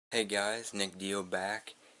Hey guys, Nick Dio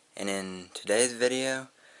back, and in today's video,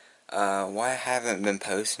 why I haven't been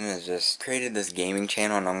posting is just created this gaming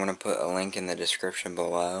channel, and I'm gonna put a link in the description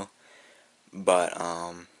below. But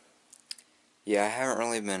yeah, I haven't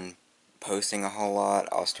really been posting a whole lot.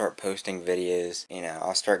 I'll start posting videos,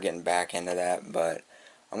 I'll start getting back into that. But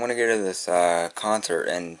I'm gonna go to this concert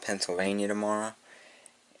in Pennsylvania tomorrow,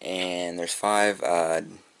 and there's five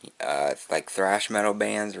like thrash metal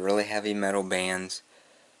bands, really heavy metal bands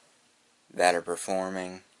that are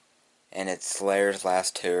performing. And it's Slayer's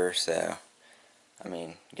last tour, so I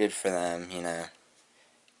mean, good for them,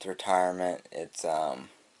 It's retirement. They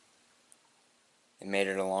made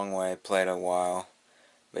it a long way, played a while.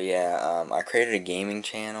 But yeah, I created a gaming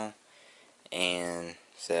channel, and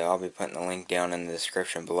so I'll be putting the link down in the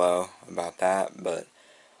description below about that. But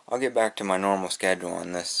I'll get back to my normal schedule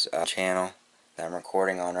on this channel that I'm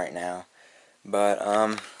recording on right now. But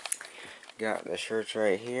got the shirts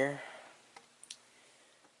right here.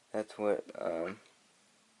 That's what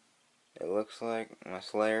it looks like, my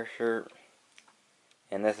Slayer shirt.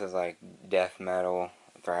 And this is like death metal,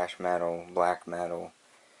 thrash metal, black metal,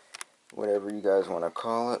 whatever you guys want to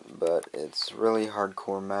call it, but it's really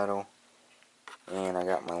hardcore metal. And I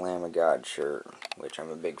got my Lamb of God shirt, which I'm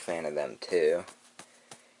a big fan of them too.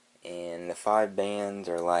 And the five bands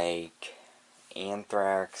are like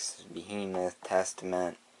Anthrax, Behemoth,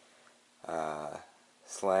 Testament,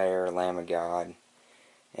 Slayer, Lamb of God.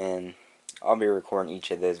 And I'll be recording each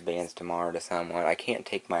of those bands tomorrow to someone. I can't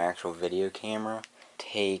take my actual video camera.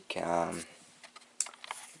 Take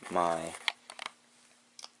my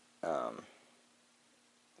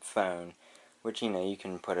phone, which you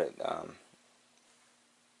can put it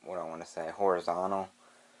what I want to say, horizontal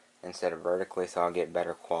instead of vertically, so I'll get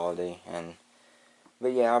better quality.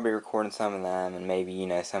 But yeah, I'll be recording some of them, and maybe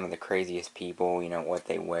some of the craziest people, what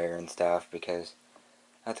they wear and stuff, because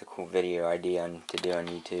that's a cool video idea to do on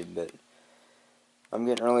YouTube. But I'm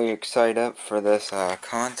getting really excited up for this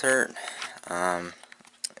concert.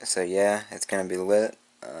 So yeah, it's gonna be lit.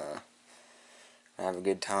 Have a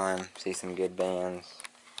good time, see some good bands.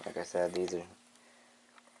 Like I said, these are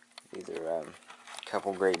a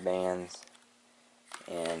couple great bands.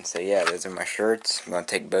 And so yeah, those are my shirts. I'm going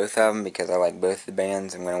to take both of them because I like both the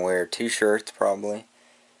bands. I'm going to wear two shirts probably.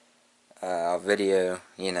 I'll video,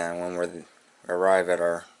 when we arrive at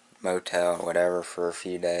our motel or whatever for a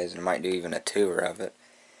few days. And I might do even a tour of it.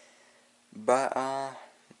 But,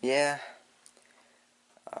 yeah.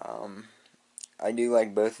 I do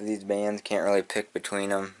like both of these bands. Can't really pick between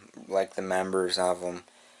them, like the members of them.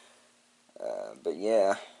 But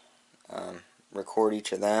yeah, record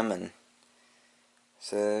each of them. And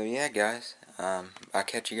so yeah, guys, I'll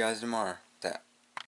catch you guys tomorrow.